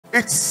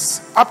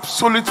It's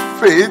absolute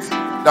faith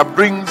that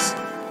brings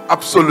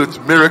absolute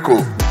miracle.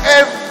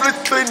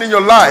 Everything in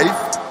your life,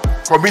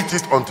 commit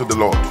it unto the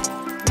Lord.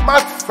 Má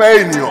fẹ́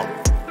ènìyàn,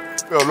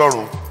 fẹ́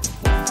Ọlọ́run.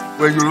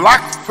 When you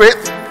lack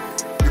faith,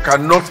 you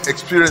cannot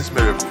experience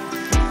miracle.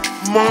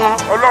 Mọ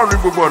Ọlọ́run ní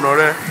gbogbo ọ̀nà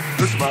rẹ,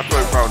 ló sì máa tọ́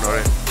ipa ọ̀nà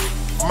rẹ.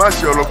 Má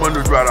ṣe ọlọ́gbọ́n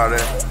lójú ara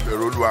rẹ,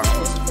 bẹ̀rù Olúwa.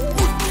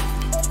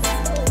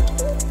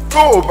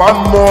 Tó o bá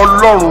mọ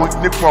Ọlọ́run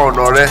nípa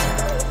ọ̀nà rẹ,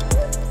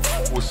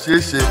 kò ṣeé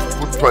ṣe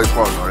kó tọ́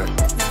ipa ọ̀nà rẹ.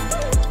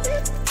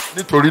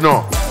 Nítorí náà,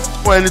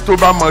 fún ẹni tó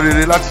bá mọ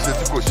rere láti ṣe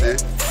tí kò ṣe,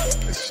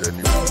 ẹ̀ṣẹ̀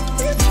ni.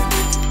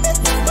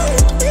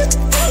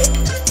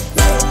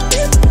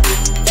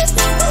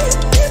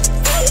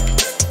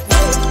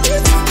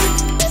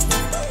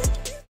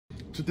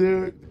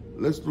 Today,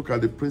 let's look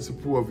at the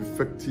principle of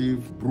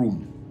effective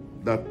broom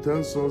that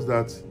tells us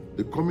that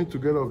the coming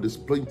together of the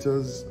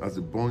splinters as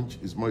a bunch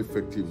is more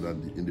effective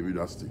than the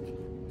individual stick.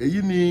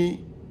 Èyí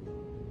ni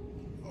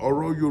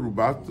ọ̀rọ̀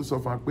Yorùbá tó sọ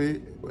fún wa pé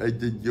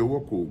ẹ̀jẹ̀jẹ̀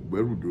ọwọ́ kò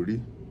gbẹ́rù dórí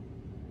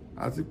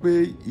àti pé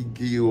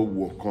igi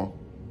ọwọ́ kan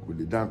kò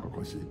lè dá nǹkan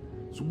kan ṣe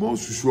ṣùgbọ́n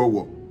òṣùṣù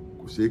ọwọ́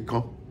kò ṣeé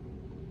kán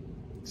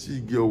tí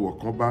igi ọwọ́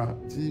kan bá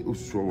tí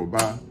òṣùṣù ọwọ́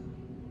bá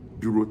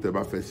dúró tẹ́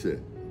bá fẹ́ ṣe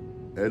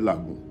ẹ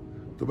làgùn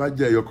tó bá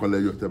jẹ́ ẹyọ kan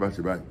lẹ́yọ tẹ́ bá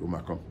ṣe báyìí ó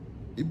máa kán.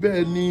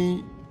 Ibẹ̀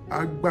ni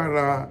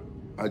agbára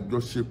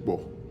àjọṣepọ̀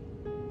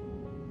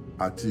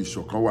àti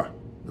ìṣọ̀kan wà,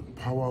 the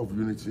power of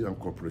unity and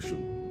cooperation.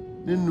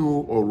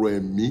 Nínú ọ̀rọ̀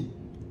ẹ̀mí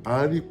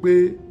a rí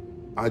pé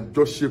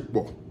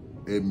àjọṣepọ̀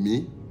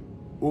ẹ̀mí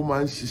ó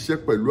máa ń ṣiṣẹ́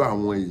pẹ̀lú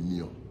àwọn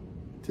ènìyàn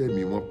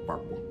tẹ́mi wọn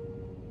papọ̀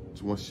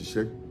tí wọ́n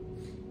ṣiṣẹ́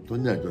tó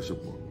ní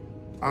àjọṣepọ̀.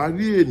 A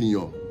rí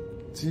ènìyàn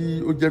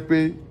tí ó jẹ́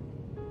pé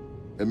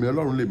ẹ̀mí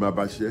Ọlọ́run lè máa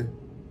bá ṣe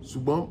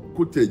ṣùgbọ́n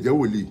kó tẹ̀ jẹ́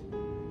wòlíì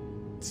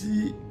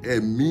tí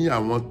ẹ̀mí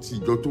àwọn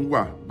tìjọ tó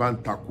wà bá ń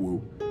takò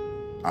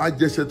á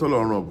jẹ́ṣẹ́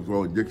tọ́lọ́run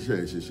ọ̀bùtọ́ jẹ́ kíṣẹ́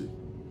yẹn ṣeṣe.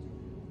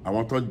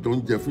 Àwọn tó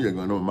ń jẹ fún yẹn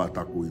gan náà máa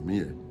takò ẹ̀mí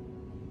yẹn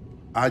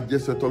á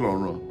jẹ́ṣẹ́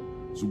tọ́lọ́run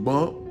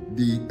ṣùgbọ́n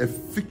the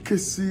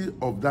efficacy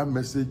of that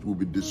message will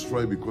be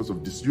destroyed because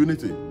of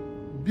disunity.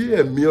 Bí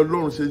ẹ̀mí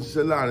Ọlọ́run ṣe ń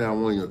ṣiṣẹ́ láàrin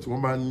àwọn èèyàn tí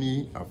wọ́n bá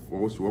ní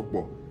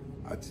àfọwọ́sowọ́pọ̀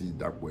àti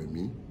ìdàpọ̀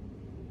ẹ̀mí.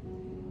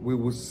 We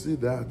will see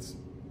that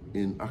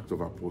in Acts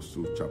of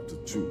Apostles chapter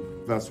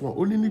 2 verse 1.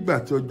 Ó ní nígbà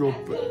tí ọjọ́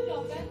pẹ́.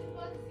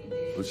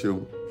 Ó ṣeun.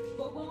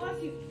 Gbogbo wọn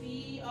sì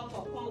fi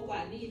ọkàn kan wà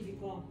ní ibì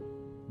kan.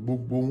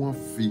 Gbogbo wọn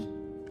fi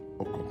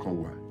ọkàn kan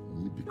wà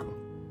níbì kan.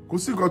 Kò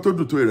sí nǹkan tó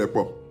dùn tó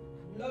ìrẹ́pọ̀.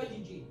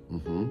 Lójijì.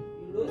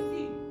 Ìró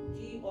sì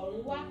ti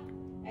ọ̀run wá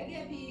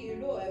gẹ́gẹ́ bí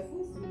ìró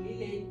ẹ̀fúùfù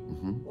líle.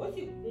 Ó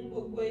sì kún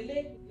gbogbo ilé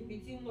níbi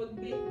tí wọ́n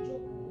gbé jókòó.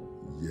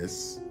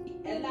 Yes.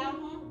 Ẹ̀la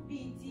wọn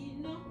bíi ti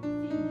iná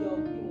sì yọ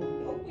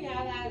ìwọ̀n. Ó pín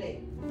ara rẹ̀,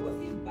 ó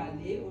sì bà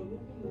lé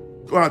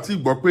olúkúlùkù. Tó àti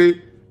gbọ́ pé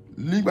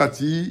nígbà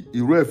tí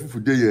ìró ẹ̀fúùfù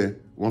dé yẹ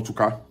wọ́n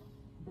túká.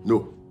 No,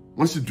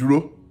 wọ́n sì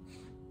dúró.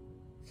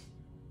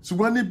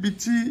 Ṣùgbọ́n níbi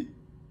tí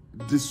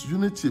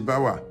disunity bá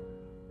wà,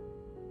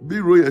 bí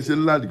ìró yẹn ṣe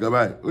ńlá dìgbà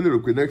báyìí, ó lè rò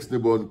pé next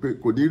neighbor ni pé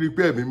kò ní rí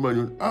pé ẹ̀mí mọ́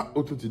ni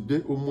ó tún ti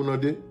dé, ó múná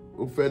dé,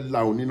 ó fẹ́ la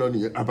òun níná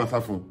nìyẹn,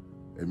 abáfá fún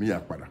ẹ̀mí yà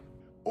padà.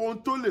 Ohun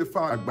tó lè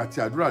fa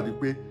àgbàtì àdúrà ni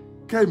pé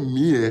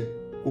kẹ́mí ẹ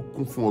kó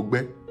kún fún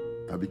ọgbẹ́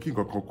tàbí kí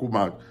nǹkan kan kó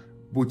máa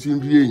bó ti ń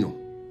rí èèyàn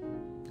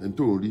ẹni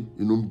tó ń rí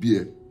inú ń bí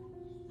ẹ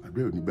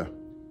àgbẹ̀ ò ní gbà.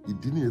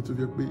 Ìdí nìyẹn tó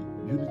jẹ́ pé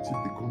unity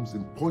becomes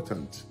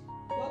important.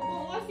 Gbogbo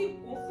wọn sì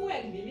kún fún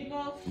ẹ̀mí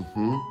mímọ́.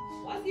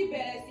 Wọ́n sì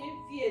bẹ̀rẹ̀ sí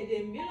fi èdè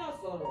mìíràn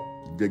sọ̀rọ̀.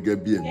 Gẹ́gẹ́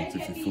bí ẹ̀mí ti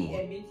fi fún wọn.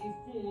 Gẹ́gẹ́ bí ẹ̀mí ti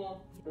fún wọn.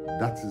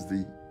 That is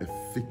the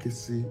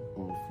efficacy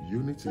of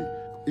unity.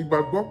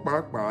 Ìgbàgbọ́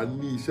pàápàá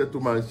ní iṣẹ́ tó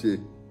máa ń ṣe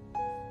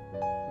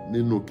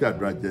nínú kí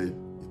àdúrà jẹ́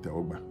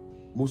ìtẹ́wọ́gbà.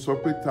 Mo sọ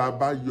pé tá a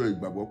bá yọ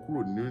ìgbàgbọ́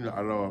kúrò nínú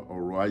ara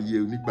ọ̀rọ̀ ayé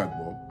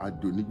onígbàgbọ́, á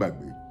di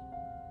onígbàgbé.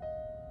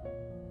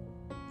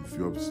 If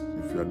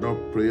you are not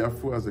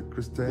prayerful as a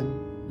Christian,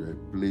 you are a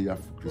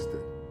playerful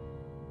Christian.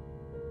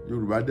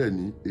 Yorùbá dẹ̀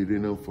ní eré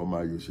náà fọmọ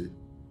ayò ṣe.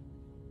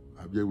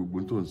 Àbí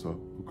gbogbo tó ń sọ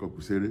kókó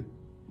kù séré.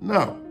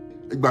 Now,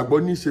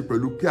 ìgbàgbọ́ ní í ṣe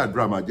pẹ̀lú kí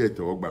àdúrà máa jẹ́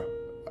ìtẹ́wọ́gbà.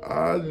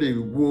 A lè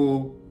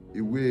wo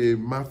ìwé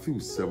Matthew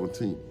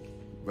 17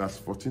 verse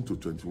 14 to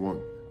 21.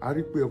 A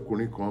rí pé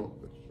ọkùnrin kan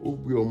ó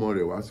gbé ọmọ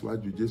rẹ̀ wá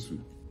síwájú Jésù.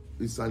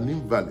 It's an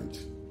invalid.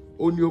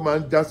 Ó ní ó máa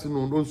ń já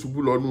sínú ó ń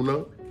ṣubú lọ́nu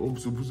náà. Ó ń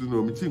ṣubú sínú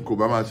omi tí nǹkan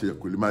bá máa ṣe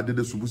kò lè máa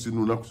dédé ṣubú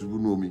sínú náà ṣubú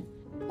nínú omi.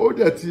 Ó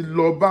dẹ̀ ti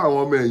lọ bá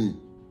àwọn ọmọ ẹ̀yìn.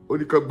 Ó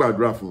ní ká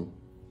gbàdúrà fún un.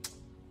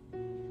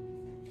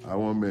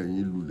 Àwọn ọmọ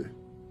ẹ̀yìn lulẹ̀.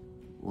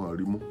 Wọ́n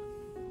rí mú.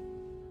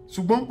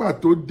 Ṣùgbọ́n gbà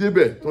tó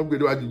débẹ̀ tó ń gbé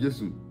déwájú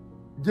Jésù.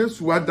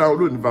 Jésù wá dáhùn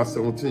lónìí verse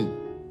 17.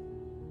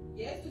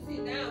 Jésù sì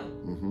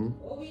dáhùn.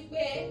 Ó wí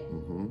pé,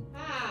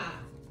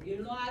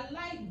 ìran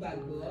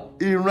aláìgbàgbọ́.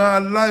 Ìran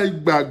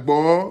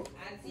aláìgbàgbọ́.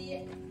 Àti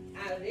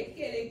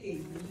àrékérekè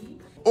yìí.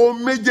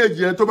 Ohun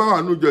méjèèjì yẹn tó bá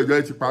wà nínú ìjọ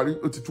yẹn ti parí,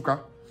 ó ti túká.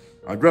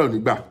 Àdúrà ò ní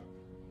gbà.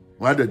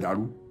 Wọ́n á dẹ̀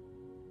dàrú.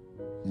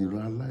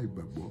 Ìran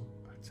aláìgbàgbọ́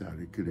àti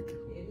àrékérekè.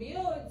 Èmi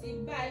ò ti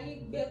bá yín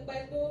gbé pẹ́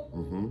tó.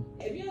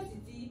 Èmi ò sì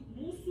ti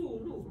mú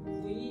sùúrù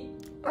fún yín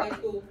pẹ́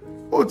tó.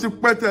 Ó ti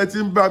pẹ́ tẹ́ ẹ ti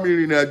ń bá mi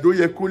rìnrìn àjò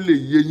yẹ kó lè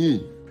yé yín.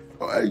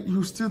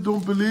 You still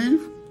don't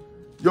believe?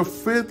 Your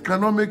faith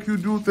cannot make you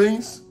do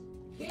things.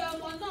 Bí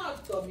ọmọ náà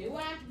tọ̀ mí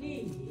wá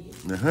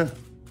níhìn-ín.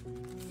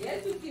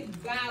 Jésù ti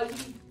bá a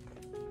wí.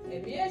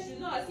 Ẹ̀mí èṣù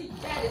náà sì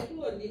jáde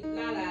kúrò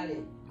lára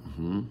rẹ̀.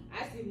 A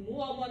sì mú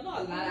ọmọ náà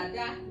lára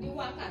dá ní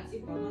wákàtí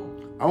kan náà.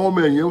 Àwọn ọmọ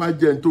ẹ̀yìn wá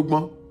jẹ́ ẹni tó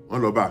gbọ́n,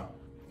 wọ́n lọ bá.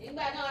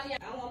 Nígbà náà ni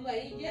àwọn ọmọ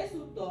ẹ̀yìn Jésù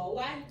tọ̀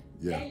wá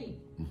lẹ́yìn.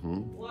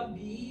 Wọ́n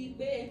bi í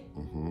pé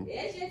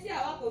èéṣe tí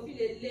àwa kò fi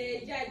lè lé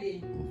e jáde.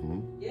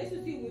 Jésù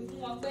sì wí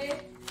fún wọn pé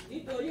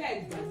nítorí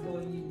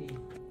àìgbàgbọ́ yín ni.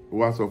 Ó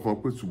wá sọ fún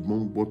ọ pé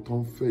ṣùgbọ́n gbọ́ tó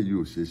ń fẹ́ yìí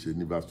ò ṣeé ṣe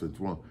ní verse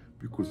 21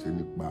 bí kò ṣe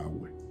nípa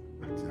àwẹ̀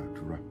àti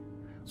àdúrà.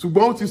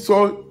 Ṣùgbọ́n ó ti sọ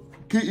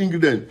key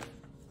ingredient.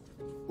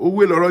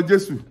 Òwe lọ̀rọ̀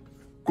Jésù.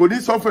 Kò ní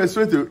sọ fún ẹ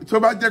straight tí ó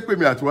bá jẹ́ pé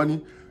mi àti wọn ní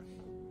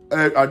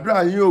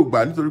àdúrà yín ò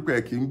gbà nítorí pé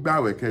ẹ kì í gbà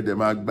àwẹ̀ kẹ́ẹ̀dẹ̀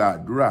máa gba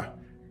àdúrà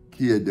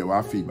kí ẹ̀dẹ̀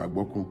wá fi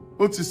ìgbàgbọ́ kún.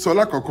 Ó ti sọ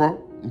lákọ̀ọ́kọ́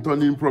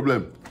nítorí ní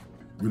problem.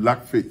 You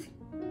lack faith.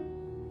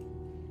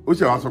 Ó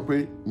ṣe wá sọ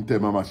pé ntẹ̀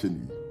máa ma ṣe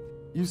nìyí.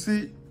 You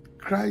see,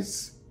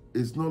 Christ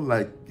is not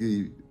like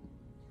a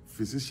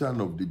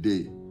physician of the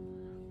day.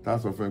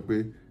 That's often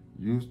pé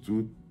used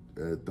to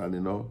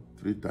Tylenol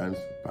 3 times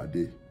per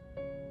day.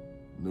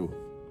 No.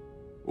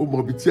 Ó mọ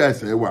ibi tí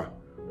àìsàn ẹ wà.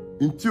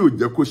 Ntí ò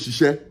jẹ́ kó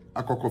ṣiṣẹ́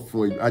àkọ́kọ́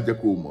fún ẹ, á jẹ́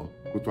kó mọ̀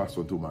kó tó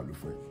aṣọ tó máa lò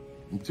fún ẹ.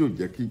 Ntí ò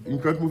jẹ́ kí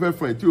nǹkan tí mo fẹ́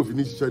fún ẹ tí ò fi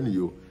ní ṣiṣẹ́ nìyí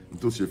o,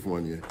 ntó ṣe fún ọ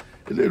nìyẹn.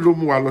 Eléyìí ló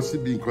mú wa lọ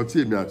síbi nǹkan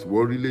tí èmi àti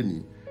wọ́n rí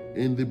lénìí.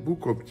 In the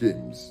book of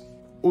James,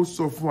 ó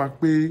sọ fún wa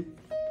pé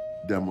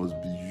there must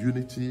be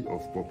unity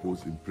of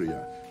purpose in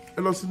prayer.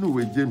 Ẹ lọ sínú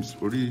ìwé James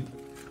orí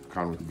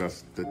 5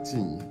 verse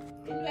 13.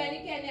 Inú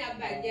ẹnikẹ́ni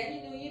àbàjẹ́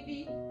nínú yín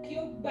bí kí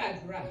ó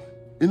gbàdúrà.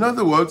 In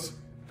other words,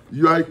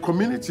 you are a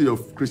community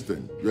of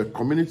Christians. You are a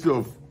community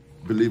of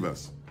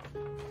believers.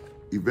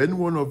 If any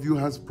one of you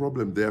has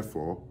problem,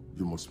 therefore,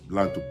 you must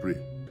learn to pray.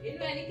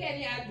 Inú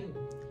ẹnikẹ́ni á dùn.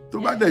 Tó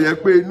bá dẹ̀ yẹ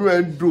pé inú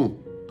ẹ ń dùn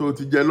tó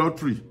ti jẹ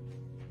lọ́tìrì,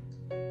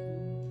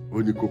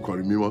 ó ní kó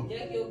kọrin mímọ́.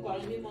 Jẹ́ kí ó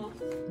kọrin mímọ́.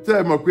 Tẹ́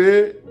ẹ mọ̀ pé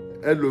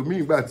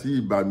ẹlòmíì gbà tí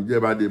ìbànújẹ́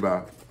bá dé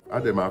bá, á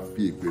dẹ̀ máa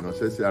fi èpè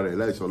ránṣẹ́ sí ara ẹ̀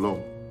láìsọ Ọlọ́run.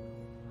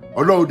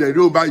 Ọlọ́run dẹ̀ rí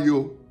òun báyìí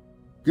o.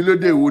 Kí ló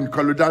dé ìwọ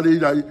nìkan ló dá lé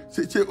láyé?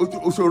 Ṣé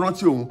o ṣe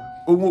rántí òun?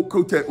 Owó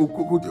kó tẹ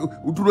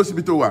o dúró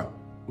síbi tó wà.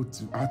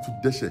 Á tún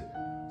dẹ́ṣẹ̀.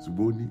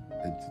 Ṣùgbọ́n ó ní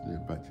ẹni tí ní ẹ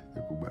bàjẹ́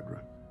ẹ kó gbàdúrà.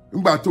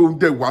 Nígbà tó ń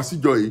dẹ̀ wá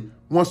síjọ yìí,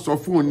 wọ́n sọ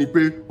fún òun ni pé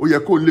ó yẹ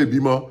kó lè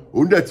bímọ.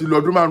 Òun dẹ̀ ti lọ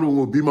ọdún 5 òun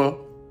ò bímọ.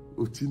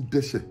 Ó ti ń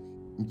dẹ́ṣẹ̀.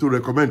 Nítorí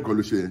recommend kan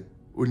ló ṣe yẹn.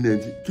 Ó ní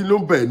ẹni kí ló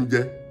ń bẹ̀ ẹnu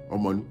jẹ́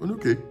ọmọ ni. Ó ní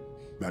òkè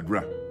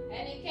gbàdúrà.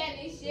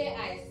 Ẹnikẹ́ni ṣe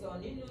àìsàn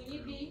nínú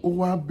yín bí. Ó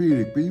wá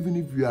béèrè pé even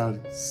if you are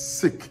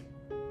sick,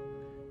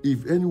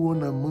 if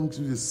anyone amongst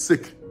you is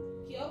sick,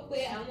 Kí ó pe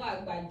àwọn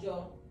àgbàjọ.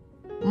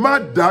 má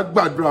dá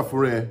gbàdúrà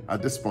fún ẹ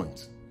at this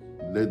point.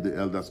 Let the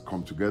elders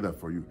come together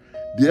for you.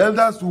 The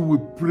elders who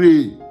will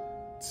pray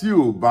tí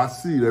ò bá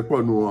sí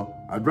ìrẹ́pọ̀ nu wọn,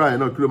 àdúrà yẹn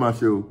náà kí ló máa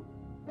ṣe o?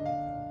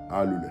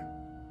 Á lulẹ̀.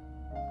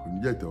 Kò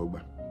ní jẹ́ ìtẹ́wọ́gbà.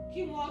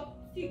 Kí wọ́n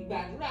sì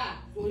gbàdúrà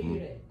sórí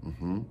rẹ̀.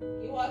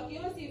 Kí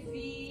ó sì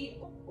fi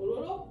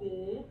òróró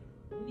kùn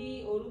ún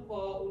ní orúkọ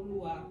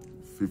Olúwa.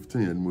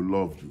 15 and we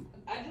loved you.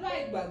 Àdúrà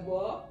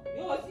ìgbàgbọ́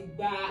yóò sì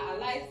gba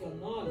aláìsàn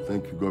náà lọ.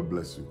 Thank you. God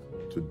bless you.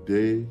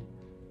 Today,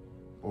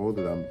 all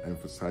that I'm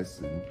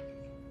emphasizing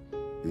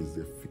is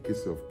the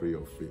efficacy of prayer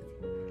of faith.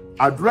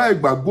 Àdúrà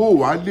ìgbàgbọ́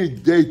wa lè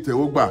jẹ́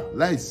ìtẹ́wọ́gbà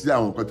láìsí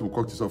àwọn nǹkan tí mo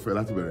kọ́ ti sọ fún ẹ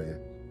láti bẹ̀rẹ̀ yẹn.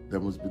 There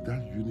must be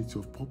that unity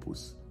of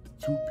purpose.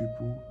 The two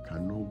people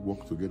cannot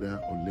work together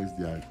unless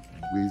their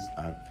ways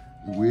are.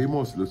 Ìwé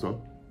Amos ló sọ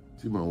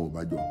tí màá wọn ò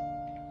bá jọ.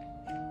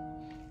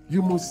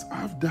 You must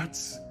have that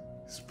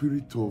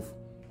spirit of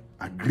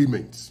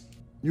agreement.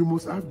 You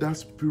must have that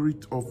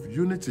spirit of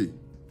unity.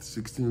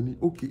 16,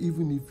 okay,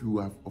 even if you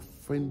have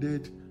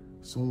offended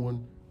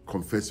someone,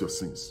 confess your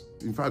sins.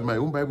 In fact, my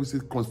own Bible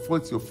says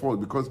confess your fault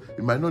because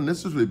it might not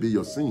necessarily be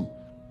your sin.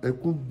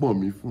 Ẹkún gbọ̀n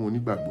mi fún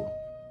onígbàgbọ́.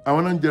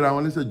 Àwọn náà ń jẹra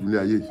wọn lẹ́sẹ̀ jùlẹ̀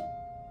ayé.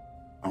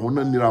 Àwọn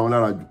náà ń nira wọn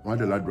lára jù, wọ́n á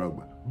dẹ̀ ládùúrà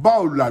gbà.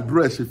 Báwo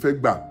làdúrà ẹ̀ ṣe fẹ́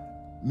gbà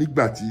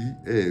nígbà tí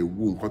ẹ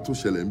wo nǹkan tó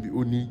ṣẹlẹ̀ níbí?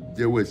 Ó ní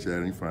jẹ́wọ́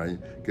ẹ̀ṣẹ̀ yín fúnra yín,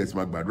 kẹ̀sì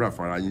máa gbàdúrà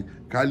fúnra yín,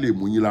 ká lè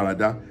mú yín lára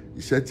dá.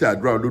 Iṣẹ́ tí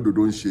àdúrà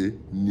olódodo ń ṣe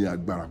ní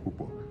agbára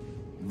púpọ̀.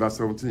 Verse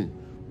 17.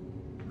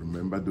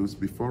 Remember those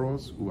before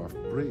us who have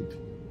prayed.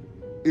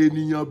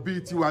 Ènìyàn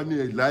bíi tiwa ní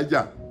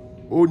Elijah.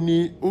 Ó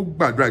ní ó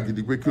gbàdúrà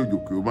gidi pé kí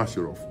òjò kí ó má ṣe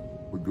rọ̀ fún.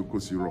 Òjò kò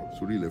sí rọ̀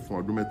sórí ilẹ̀ fún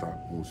ọdún 3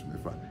 fún oṣù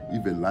 6.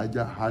 If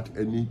Elijah had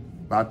any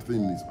bad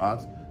thing in his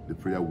heart, the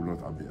prayer would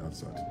not have been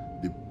answered.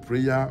 The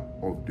prayer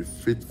of the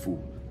faithful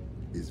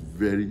is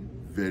very,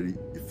 very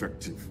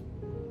effective.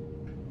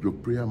 Your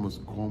prayer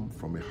must come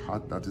from a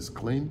heart that is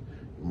clean.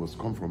 It must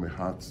come from a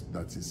heart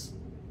that is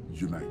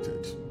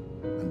united.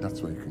 And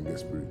that's why you can get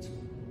spirit.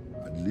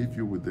 I leave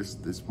you with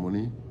this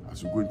morning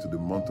as we go into the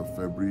month of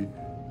February.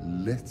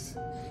 Let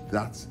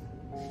that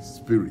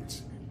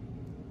spirit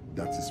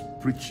that is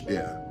preached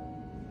here,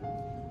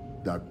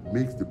 that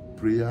makes the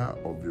prayer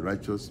of the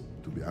righteous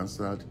to be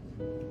answered,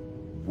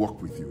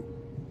 walk with you,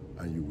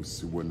 and you will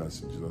see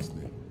wonders in Jesus'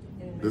 name.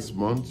 Amen. This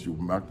month, you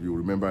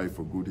remember it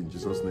for good in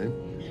Jesus' name.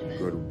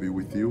 God will be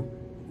with you.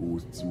 He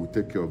will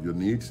take care of your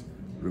needs.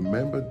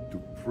 Remember to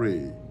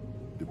pray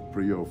the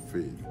prayer of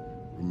faith.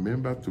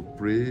 Remember to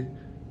pray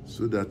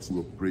so that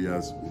your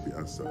prayers will be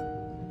answered.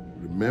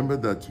 Remember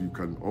that you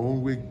can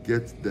always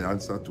get the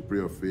answer to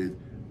prayer of faith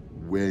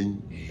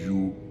when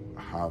you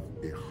have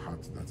a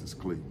heart that is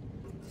clean.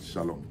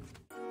 Shalom.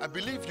 I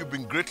believe you've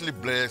been greatly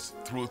blessed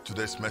through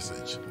today's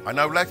message. And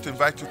I would like to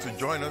invite you to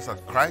join us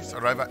at Christ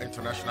Arrival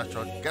International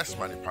Church,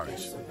 Gesmani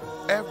Parish,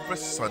 every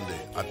Sunday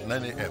at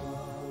 9 a.m.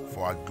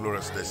 for our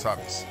Glorious Day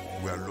service.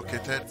 We are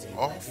located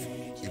off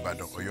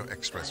Ibadan-Oyo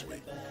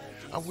Expressway.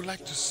 I would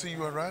like to see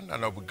you around,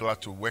 and I'll be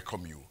glad to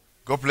welcome you.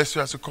 God bless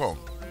you as you come.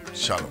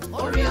 Shalom.